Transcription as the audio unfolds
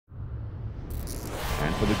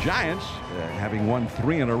for the Giants, having won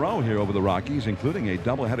 3 in a row here over the Rockies, including a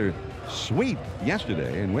doubleheader sweep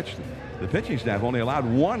yesterday in which the pitching staff only allowed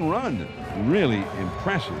 1 run. Really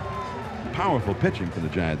impressive, powerful pitching for the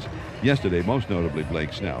Giants yesterday, most notably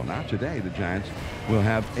Blake Snell. Now today the Giants will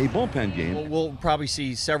have a bullpen game. We'll probably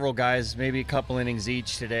see several guys, maybe a couple innings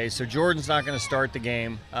each today. So Jordan's not going to start the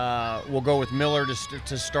game. We'll go with Miller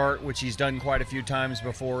to start, which he's done quite a few times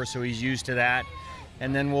before, so he's used to that.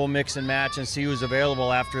 And then we'll mix and match and see who's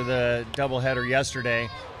available after the doubleheader yesterday.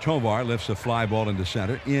 Tovar lifts a fly ball into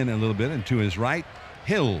center, in a little bit, and to his right,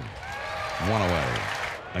 Hill, 1 away.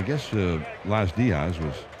 I guess Las Diaz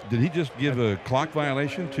was. Did he just give a clock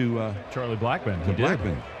violation to Charlie Blackmon? To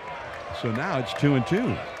Blackmon. So now it's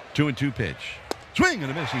 2-2. 2-2 pitch. Swing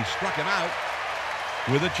and a miss. He struck him out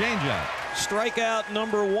with a changeup. Strikeout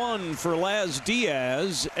number 1 for Las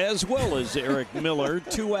Diaz, as well as Eric Miller.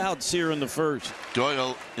 2 outs here in the first.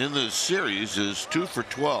 Doyle in this series is 2 for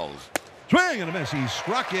 12. Swing and a miss. He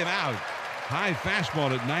struck him out. High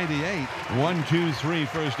fastball at 98. 1-2-3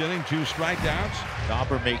 first inning. 2 strikeouts.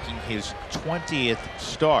 Gomber making his 20th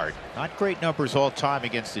start. Not great numbers all time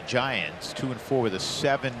against the Giants. 2-4 with a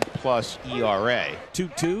 7+ ERA.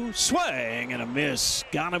 2-2, swing and a miss.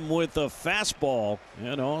 Got him with a fastball.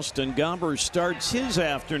 And Austin Gomber starts his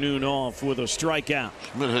afternoon off with a strikeout.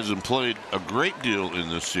 Schmidt hasn't played a great deal in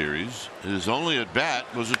this series. His only at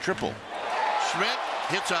bat was a triple. Schmidt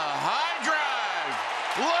hits a high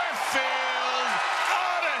drive. Left field.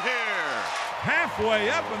 Halfway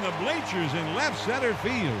up in the bleachers in left center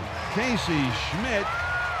field. Casey Schmidt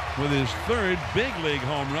with his 3rd big league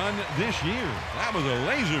home run this year. That was a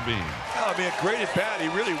laser beam. I mean, a great at bat. He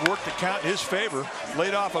really worked the count in his favor.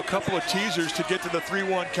 Laid off a couple of teasers to get to the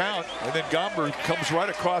 3-1 count. And then Gomber comes right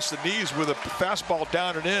across the knees with a fastball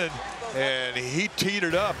down and in. And he teed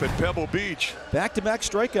it up at Pebble Beach. Back-to-back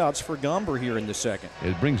strikeouts for Gomber here in the second.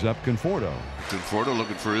 It brings up Conforto. Conforto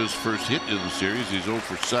looking for his first hit in the series. He's 0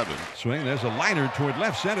 for 7. Swing. There's a liner toward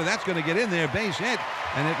left center. That's going to get in there. Base hit.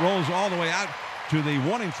 And it rolls all the way out to the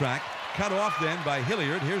warning track. Cut off then by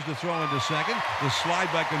Hilliard. Here's the throw into second. The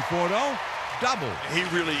slide by Conforto. Double. He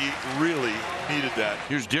really needed that.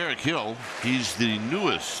 Here's Derek Hill. He's the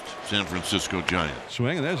newest San Francisco Giant.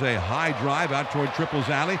 Swing, and there's a high drive out toward Triples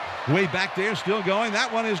Alley. Way back there, still going.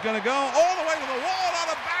 That one is going to go all the way to the wall,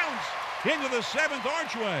 out of bounds into the 7th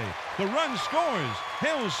archway. The run scores.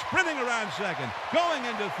 Hill sprinting around second, going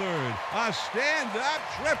into third. A stand-up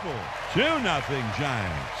triple. 2-0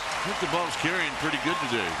 Giants. I think the ball's carrying pretty good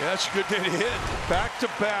today. Yeah, that's a good day to hit.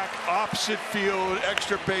 Back-to-back, opposite field,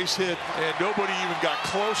 extra base hit, and nobody even got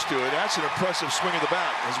close to it. That's an impressive swing of the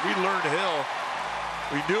bat. As we learned Hill,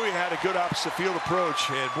 we knew he had a good opposite field approach,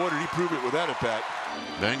 and boy, did he prove it with that at bat.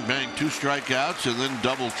 Bang, bang, 2 strikeouts, and then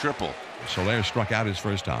double, triple. Soler struck out his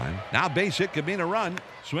first time. Now base hit could mean a run.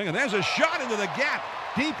 Swing, and there's a shot into the gap.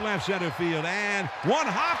 Deep left center field, and 1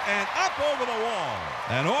 hop and up over the wall.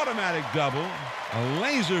 An automatic double. A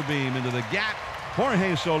laser beam into the gap.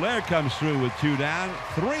 Jorge Soler comes through with 2 down.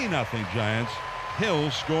 3-0 Giants.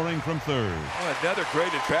 Hill scoring from third. Well, another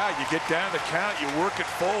great at bat. You get down the count, you work it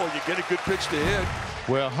full, you get a good pitch to hit.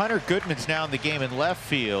 Well, Hunter Goodman's now in the game in left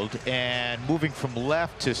field, and moving from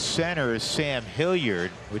left to center is Sam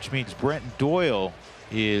Hilliard, which means Brenton Doyle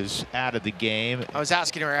is out of the game. I was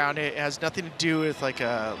asking around. It has nothing to do with like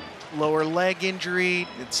a lower leg injury.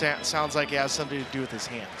 It sounds like it has something to do with his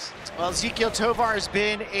hands. Well, Ezequiel Tovar has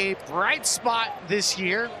been a bright spot this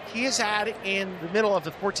year. He has had in the middle of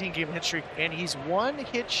the 14-game hit streak, and he's 1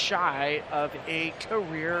 hit shy of a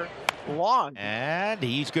career long. And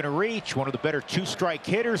he's going to reach one of the better 2-strike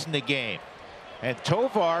hitters in the game. And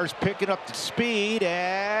Tovar's picking up the speed,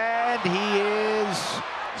 and he is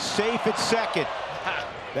safe at second.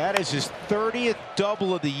 That is his 30th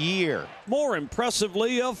double of the year. More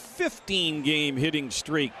impressively, a 15-game hitting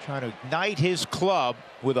streak. Trying to ignite his club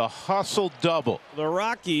with a hustle double. The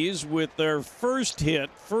Rockies with their first hit,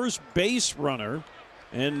 first base runner,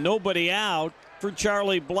 and nobody out for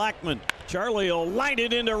Charlie Blackmon. Charlie will line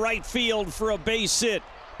it into right field for a base hit.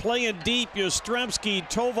 Playing deep, Yastrzemski,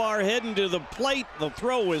 Tovar heading to the plate. The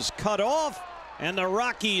throw is cut off, and the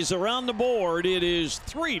Rockies are on the board. It is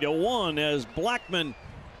 3-1 as Blackmon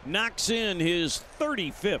knocks in his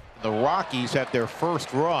 35th. The Rockies have their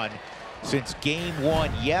first run since game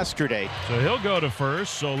 1 yesterday. So he'll go to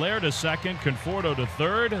first, Soler to second, Conforto to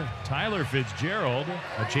third, Tyler Fitzgerald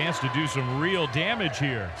a chance to do some real damage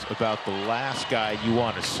here. It's about the last guy you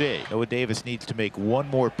want to see. Noah Davis needs to make 1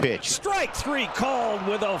 more pitch. Strike 3 called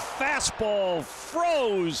with a fastball,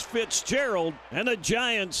 froze Fitzgerald, and the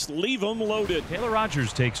Giants leave him loaded. Taylor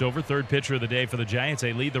Rogers takes over, 3rd pitcher of the day for the Giants.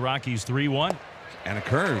 They lead the Rockies 3-1. And a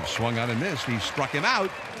curve swung on and missed. He struck him out.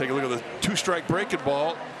 Take a look at the 2-strike breaking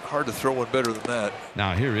ball. Hard to throw one better than that.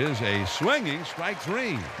 Now here is a swinging strike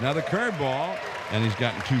 3. Now the curveball, and he's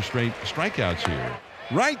gotten 2 straight strikeouts here.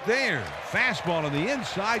 Right there, fastball on the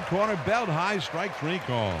inside corner, belt high, strike 3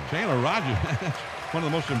 call. Taylor Rogers, one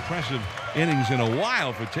of the most impressive innings in a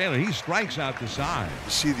while for Taylor. He strikes out the side.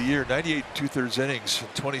 See the year, 98 2/3 innings,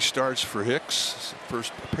 20 starts for Hicks.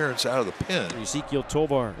 First appearance out of the pen. Ezequiel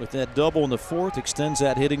Tovar with that double in the 4th extends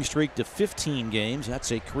that hitting streak to 15 games.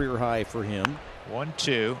 That's a career high for him.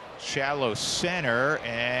 1-2, shallow center,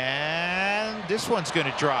 and this one's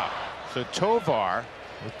going to drop. So Tovar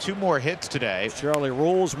with 2 more hits today. Charlie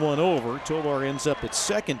rolls one over. Tovar ends up at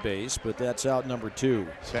second base, but that's out number 2.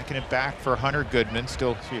 Second and back for Hunter Goodman.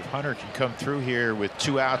 Still see if Hunter can come through here with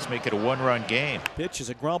 2 outs, make it a 1-run game. Pitch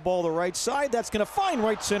is a ground ball to the right side. That's going to find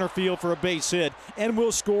right center field for a base hit, and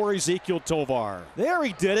will score Ezequiel Tovar. There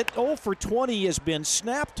he did it. 0 for 20 has been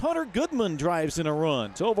snapped. Hunter Goodman drives in a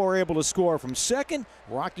run. Tovar able to score from second.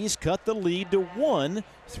 Rockies cut the lead to 1.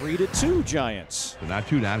 3-2 Giants. So now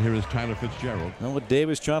 2 down. Here is Tyler Fitzgerald. Noah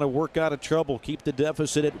Davis trying to work out of trouble, keep the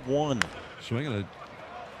deficit at 1. Swinging a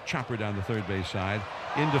chopper down the third base side.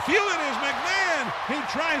 Into field it is McMahon. He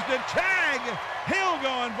tries to tag. Hill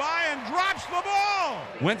going by and drops the ball.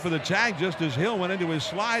 Went for the tag just as Hill went into his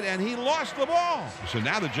slide, and he lost the ball. So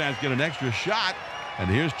now the Giants get an extra shot, and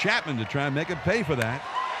here's Chapman to try and make it pay for that.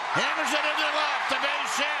 Hammers it into left, the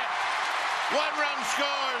base hit. 1-run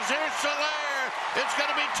scores. Here's Soler. It's going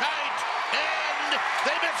to be tight, and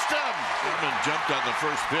they missed him. Goodman jumped on the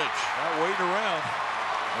first pitch. Not waiting around.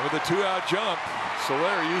 And with a 2-out jump,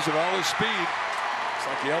 Soler using all his speed. It's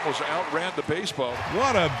like he almost outran the baseball.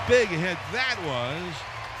 What a big hit that was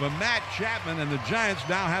for Matt Chapman, and the Giants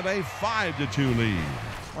now have a 5-2 lead.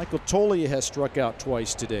 Michael Toglia has struck out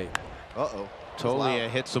twice today. Toglia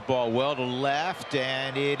hits the ball well to left,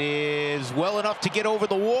 and it is well enough to get over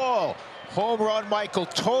the wall. Home run, Michael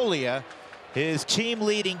Toglia. His team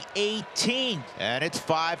leading 18, and it's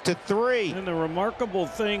 5-3. And the remarkable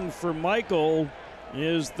thing for Michael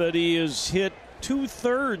is that he has hit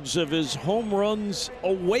 2/3 of his home runs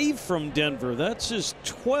away from Denver. That's his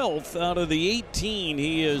 12th out of the 18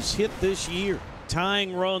 he has hit this year.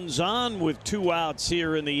 Tying runs on with 2 outs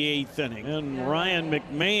here in the 8th inning. And Ryan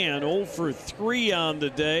McMahon 0 for 3 on the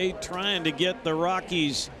day, trying to get the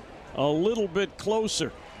Rockies a little bit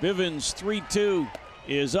closer. Bivens 3-2.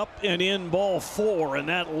 Is up and in ball 4, and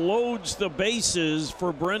that loads the bases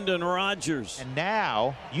for Brendan Rodgers. And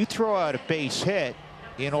now you throw out a base hit,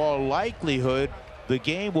 in all likelihood the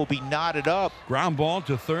game will be knotted up. Ground ball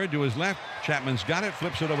to third to his left. Chapman's got it,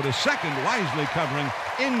 flips it over to second, wisely covering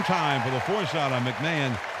in time for the force out on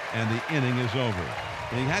McMahon, and the inning is over.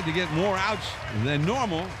 He had to get more outs than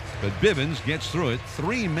normal, but Bivens gets through it.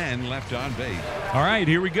 3 men left on base. All right,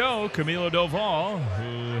 here we go. Camilo Doval,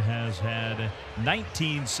 who has had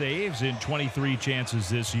 19 saves in 23 chances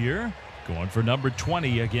this year, going for number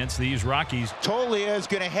 20 against these Rockies. Toglia is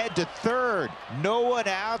going to head to third. No one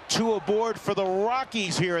out, 2 aboard for the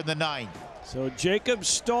Rockies here in the 9th. So Jacob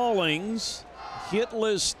Stallings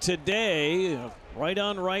hitless today. Right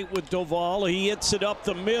on right with Doval. He hits it up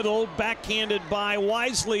the middle, backhanded by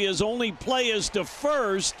Wisely. His only play is to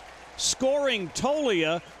first, scoring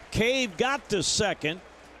Toglia. Cave got to second.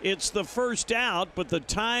 It's the first out, but the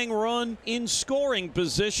tying run in scoring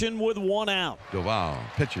position with 1 out. Doval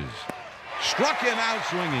pitches. Struck him out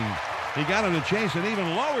swinging. He got him to chase an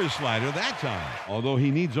even lower slider that time. Although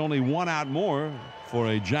he needs only 1 out more for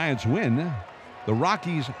a Giants win, the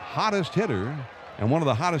Rockies' hottest hitter and one of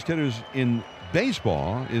the hottest hitters in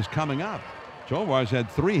baseball is coming up. Tovar's had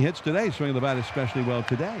 3 hits today, swinging the bat especially well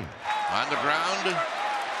today. On the ground.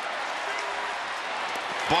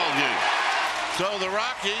 Ball game. So the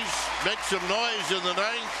Rockies make some noise in the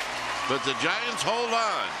 9th, but the Giants hold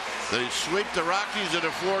on. They sweep the Rockies in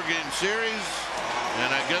a 4-game series,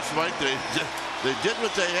 and I guess, Mike, they did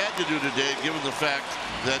what they had to do today, given the fact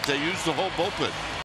that they used the whole bullpen.